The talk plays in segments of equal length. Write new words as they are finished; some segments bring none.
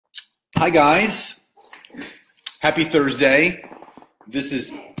Hi guys, happy Thursday. This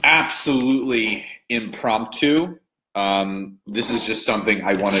is absolutely impromptu. This is just something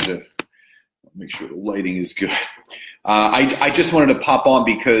I wanted to make sure the lighting is good. I just wanted to pop on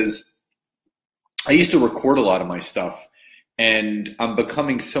because I used to record a lot of my stuff, and I'm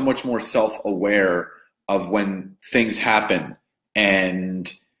becoming so much more self-aware of when things happen,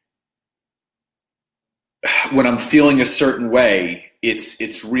 and when I'm feeling a certain way,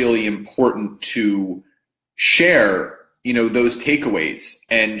 it's really important to share, those takeaways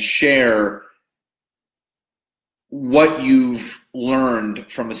and share what you've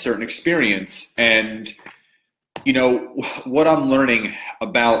learned from a certain experience. And, what I'm learning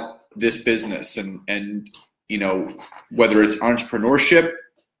about this business and whether it's entrepreneurship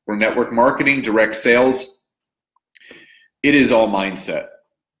or network marketing, direct sales, it is all mindset.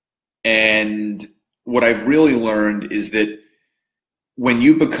 And what I've really learned is that when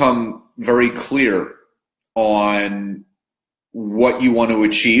you become very clear on what you want to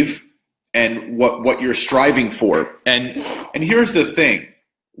achieve and what you're striving for, and here's the thing,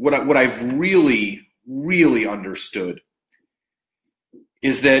 what I've really understood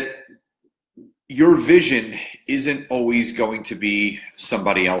is that your vision isn't always going to be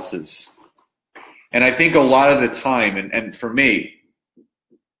somebody else's. And I think a lot of the time, and for me,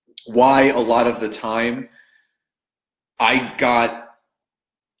 why a lot of the time I got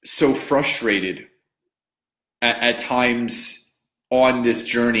so frustrated at times on this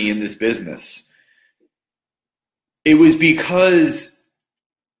journey in this business, it was because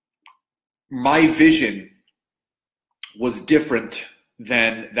my vision was different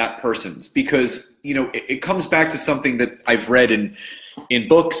than that person's. Because it comes back to something that I've read in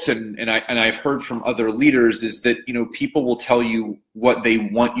books and I've heard from other leaders, is that people will tell you what they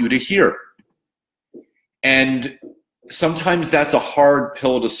want you to hear, and sometimes that's a hard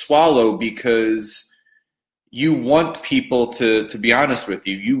pill to swallow, because you want people to be honest with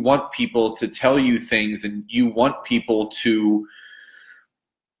you. You want people to tell you things, and you want people to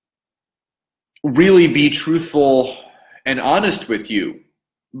really be truthful and honest with you.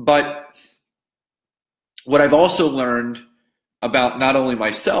 But what I've also learned about not only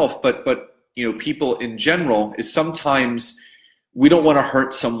myself, but people in general, is sometimes we don't want to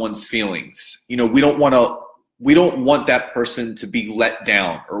hurt someone's feelings. We don't want that person to be let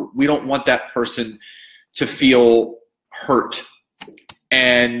down, or we don't want that person to feel hurt.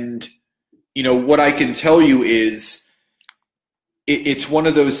 And what I can tell you is it's one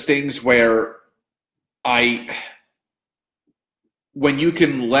of those things where when you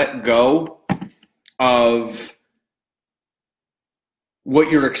can let go of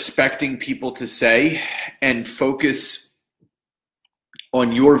what you're expecting people to say and focus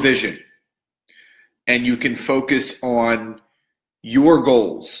on your vision, and you can focus on your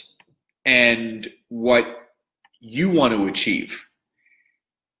goals and what you want to achieve,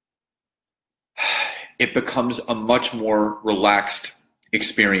 it becomes a much more relaxed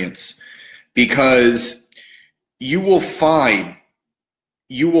experience, because you will find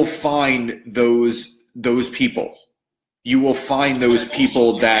those people. You will find those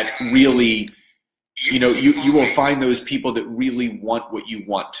people that really, you will find those people that really want what you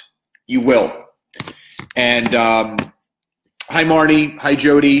want. You will. And hi, Marnie. Hi,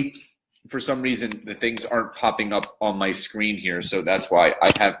 Jody. For some reason, the things aren't popping up on my screen here, so that's why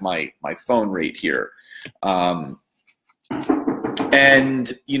I have my phone right here. And,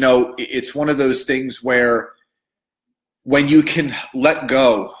 it's one of those things where when you can let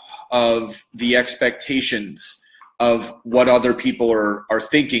go of the expectations of what other people are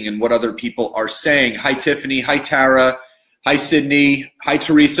thinking and what other people are saying. Hi, Tiffany. Hi, Tara. Hi, Sydney. Hi,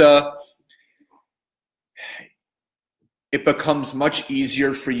 Teresa. It becomes much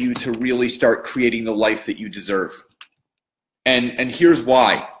easier for you to really start creating the life that you deserve. And here's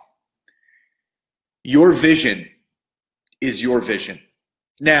why. Your vision is your vision.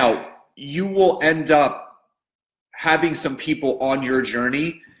 Now, you will end up having some people on your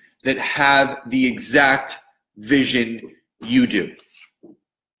journey that have the exact vision you do.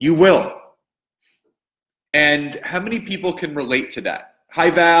 You will. And how many people can relate to that? Hi,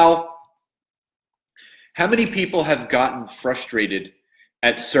 Val. How many people have gotten frustrated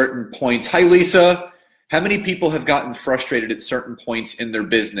at certain points? Hi, Lisa. How many people have gotten frustrated at certain points in their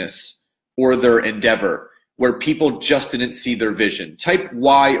business or their endeavor where people just didn't see their vision? Type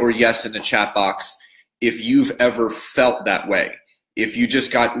Y or yes in the chat box if you've ever felt that way. If you just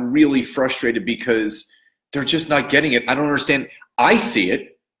got really frustrated because they're just not getting it. I don't understand. I see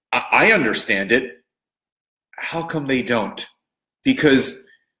it. I understand it. How come they don't? Because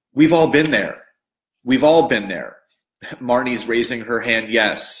we've all been there. We've all been there. Marnie's raising her hand,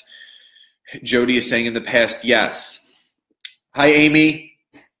 yes. Jody is saying in the past, yes. Hi, Amy.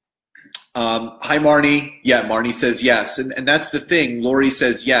 Hi, Marnie. Yeah, Marnie says yes. And that's the thing. Lori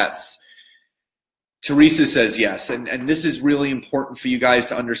says yes. Teresa says yes. And this is really important for you guys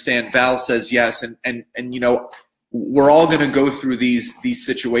to understand. Val says yes. And you know, we're all going to go through these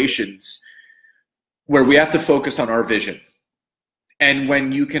situations where we have to focus on our vision. And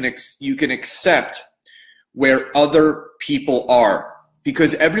when you can accept where other people are,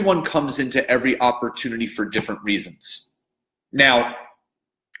 because everyone comes into every opportunity for different reasons. Now,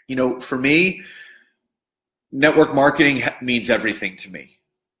 you know, for me, network marketing means everything to me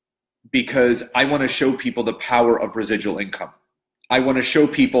because I want to show people the power of residual income. I want to show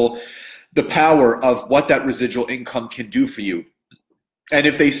people the power of what that residual income can do for you. And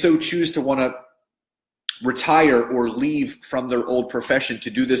if they so choose to want to retire or leave from their old profession to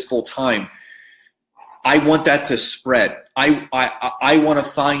do this full time, I want that to spread. I want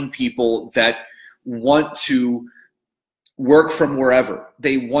to find people that want to work from wherever.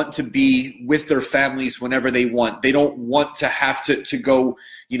 They want to be with their families whenever they want. They don't want to have to go,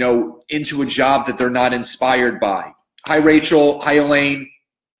 you know, into a job that they're not inspired by. Hi, Rachel. Hi, Elaine.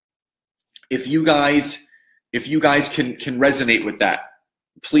 If you guys can resonate with that,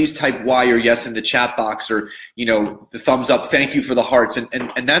 please type Y or yes in the chat box, or, you know, the thumbs up. Thank you for the hearts.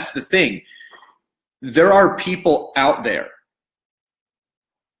 And that's the thing. There are people out there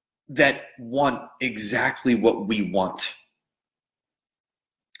that want exactly what we want.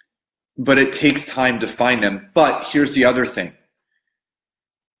 But it takes time to find them. But here's the other thing.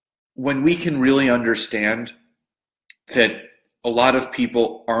 When we can really understand that a lot of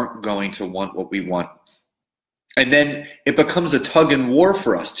people aren't going to want what we want, and then it becomes a tug and war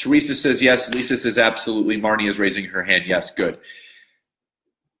for us. Teresa says yes. Lisa says absolutely. Marnie is raising her hand. Yes, good.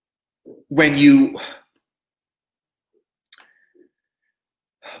 When you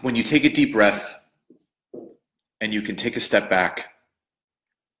take a deep breath and you can take a step back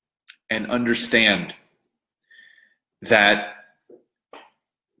and understand that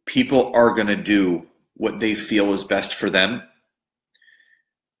people are going to do what they feel is best for them,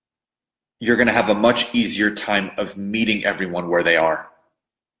 you're going to have a much easier time of meeting everyone where they are.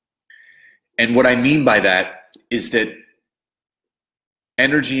 And what I mean by that is that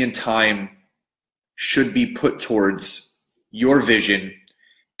energy and time should be put towards your vision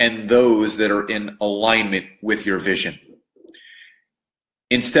and those that are in alignment with your vision.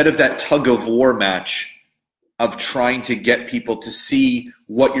 Instead of that tug of war match of trying to get people to see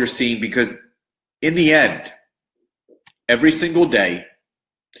what you're seeing, because in the end, every single day,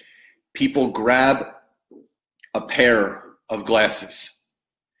 people grab a pair of glasses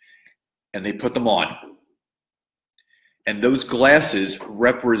and they put them on. And those glasses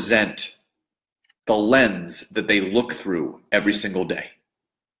represent the lens that they look through every single day.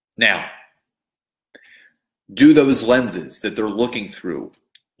 Now, do those lenses that they're looking through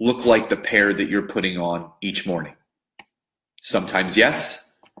look like the pair that you're putting on each morning? Sometimes yes,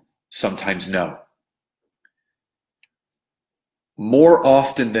 sometimes no. More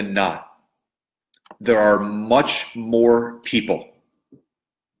often than not, there are much more people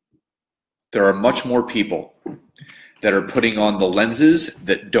that are putting on the lenses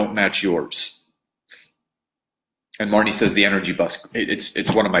that don't match yours. And Marnie says the energy bus,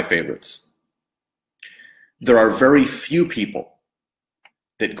 it's one of my favorites. There are very few people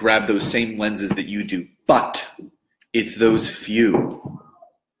that grab those same lenses that you do, but it's those few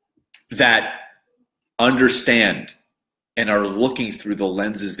that understand and are looking through the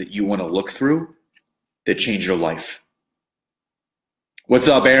lenses that you want to look through that change your life. What's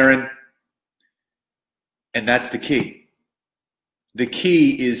up, Aaron? And that's the key. The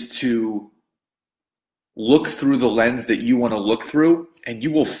key is to look through the lens that you want to look through, and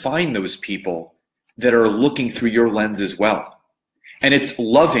you will find those people that are looking through your lens as well. And it's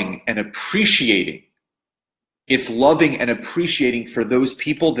loving and appreciating. It's loving and appreciating for those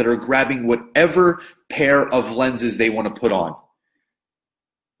people that are grabbing whatever pair of lenses they want to put on.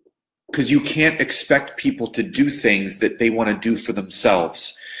 Because you can't expect people to do things that they want to do for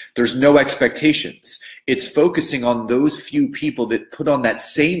themselves. There's no expectations. It's focusing on those few people that put on that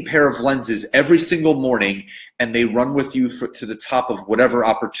same pair of lenses every single morning, and they run with you to the top of whatever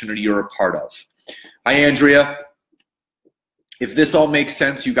opportunity you're a part of. Hi, Andrea. If this all makes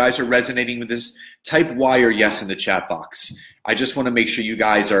sense, you guys are resonating with this, type Y or yes in the chat box. I just want to make sure you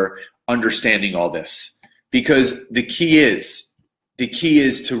guys are understanding all this, because the key is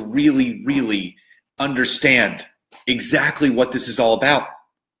to really, really understand exactly what this is all about.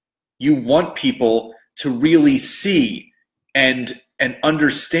 You want people to really see and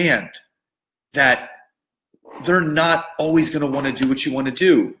understand that they're not always going to want to do what you want to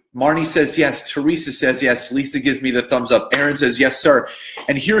do. Marnie says yes. Teresa says yes. Lisa gives me the thumbs up. Aaron says yes, sir.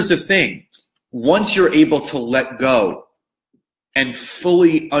 And here's the thing. Once you're able to let go and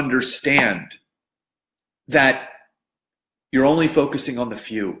fully understand that you're only focusing on the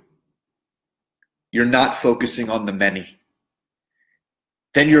few, you're not focusing on the many,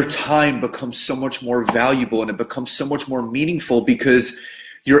 then your time becomes so much more valuable and it becomes so much more meaningful because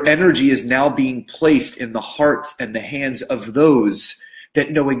your energy is now being placed in the hearts and the hands of those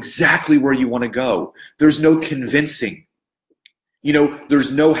that know exactly where you want to go. There's no convincing.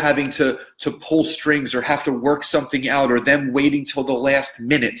 There's no having to pull strings or have to work something out or them waiting till the last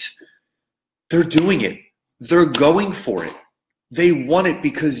minute. They're doing it. They're going for it. They want it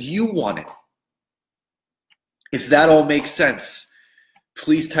because you want it. If that all makes sense,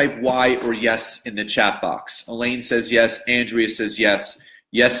 please type Y or yes in the chat box. Elaine says yes. Andrea says yes.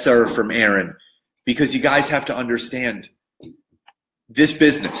 Yes, sir, from Aaron. Because you guys have to understand this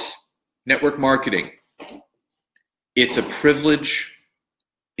business, network marketing, it's a privilege.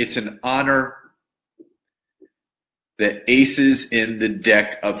 It's an honor. The aces in the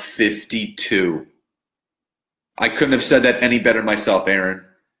deck of 52. I couldn't have said that any better myself, Aaron.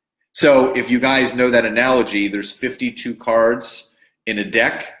 So if you guys know that analogy, there's 52 cards in a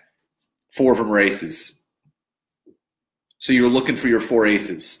deck, 4 of them are aces. So you're looking for your 4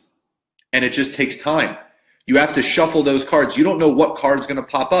 aces. And it just takes time. You have to shuffle those cards. You don't know what card's going to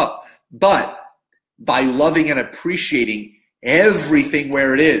pop up. But by loving and appreciating everything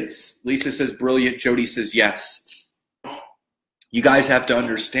where it is, Lisa says brilliant, Jody says yes. You guys have to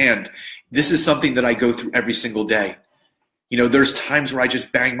understand, this is something that I go through every single day. There's times where I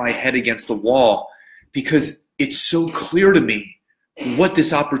just bang my head against the wall because it's so clear to me what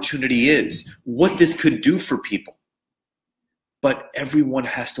this opportunity is, what this could do for people. But everyone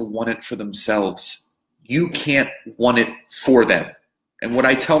has to want it for themselves. You can't want it for them. And what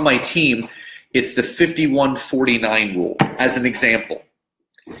I tell my team, it's the 51-49 rule. As an example,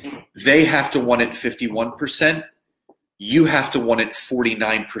 they have to want it 51%. You have to want it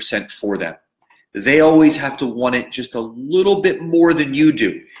 49% for them. They always have to want it just a little bit more than you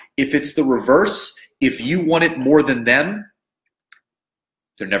do. If it's the reverse, if you want it more than them,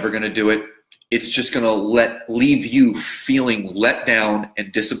 they're never going to do it. It's just going to leave you feeling let down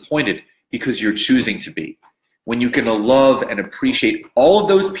and disappointed because you're choosing to be. When you can love and appreciate all of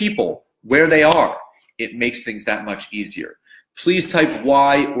those people where they are, it makes things that much easier. Please type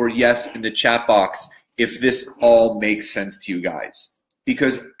Y or yes in the chat box if this all makes sense to you guys.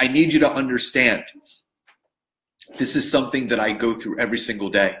 Because I need you to understand, this is something that I go through every single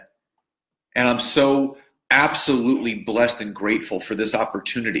day. And I'm so absolutely blessed and grateful for this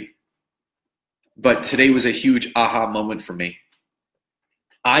opportunity. But today was a huge aha moment for me.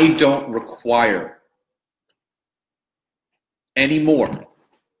 I don't require anymore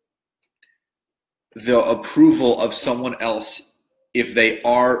the approval of someone else if they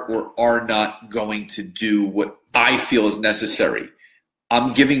are or are not going to do what I feel is necessary.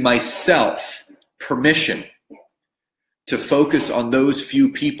 I'm giving myself permission to focus on those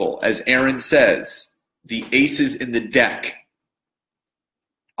few people. As Aaron says, the aces in the deck.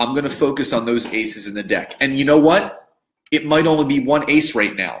 I'm going to focus on those aces in the deck. And you know what? It might only be one ace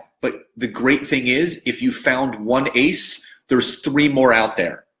right now. But the great thing is, if you found one ace, there's 3 more out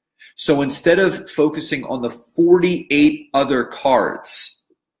there. So instead of focusing on the 48 other cards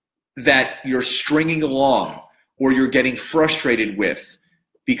that you're stringing along or you're getting frustrated with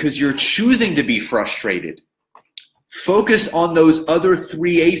because you're choosing to be frustrated, focus on those other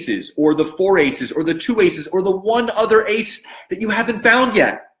 3 aces or the 4 aces or the 2 aces or the 1 other ace that you haven't found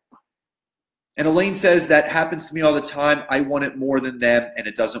yet. And Elaine says that happens to me all the time. I want it more than them and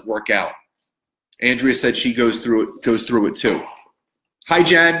it doesn't work out. Andrea said she goes through it too. Hi,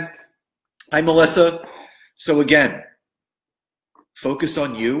 Jen. Hi, Melissa. So again, focus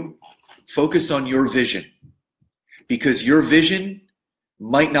on you. Focus on your vision. Because your vision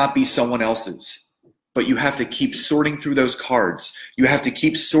might not be someone else's. But you have to keep sorting through those cards. You have to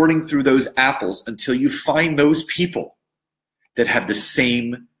keep sorting through those apples until you find those people that have the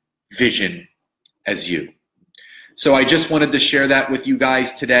same vision as you. So I just wanted to share that with you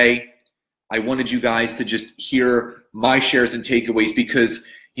guys today. I wanted you guys to just hear my shares and takeaways because,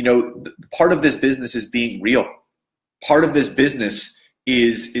 part of this business is being real. Part of this business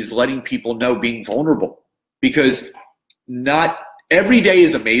is letting people know, being vulnerable. Because not every day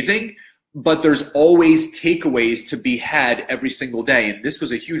is amazing, but there's always takeaways to be had every single day. And this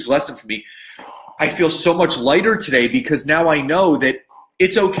was a huge lesson for me. I feel so much lighter today because now I know that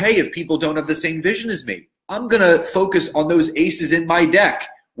it's okay if people don't have the same vision as me. I'm going to focus on those aces in my deck.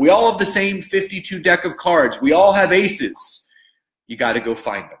 We all have the same 52 deck of cards. We all have aces. You got to go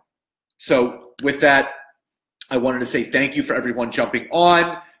find them. So with that, I wanted to say thank you for everyone jumping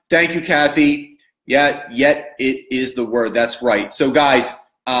on. Thank you, Kathy. Yeah, yet it is the word. That's right. So guys,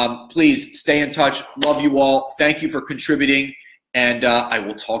 please stay in touch. Love you all. Thank you for contributing. And I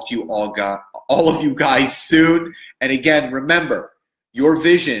will talk to you all of you guys soon. And again, remember, your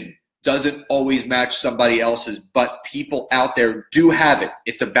vision doesn't always match somebody else's, but people out there do have it.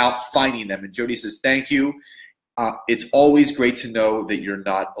 It's about finding them. And Jody says, thank you. It's always great to know that you're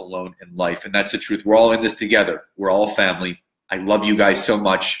not alone in life. And that's the truth. We're all in this together. We're all family. I love you guys so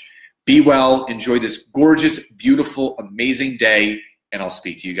much. Be well. Enjoy this gorgeous, beautiful, amazing day. And I'll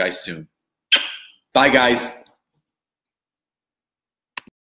speak to you guys soon. Bye, guys.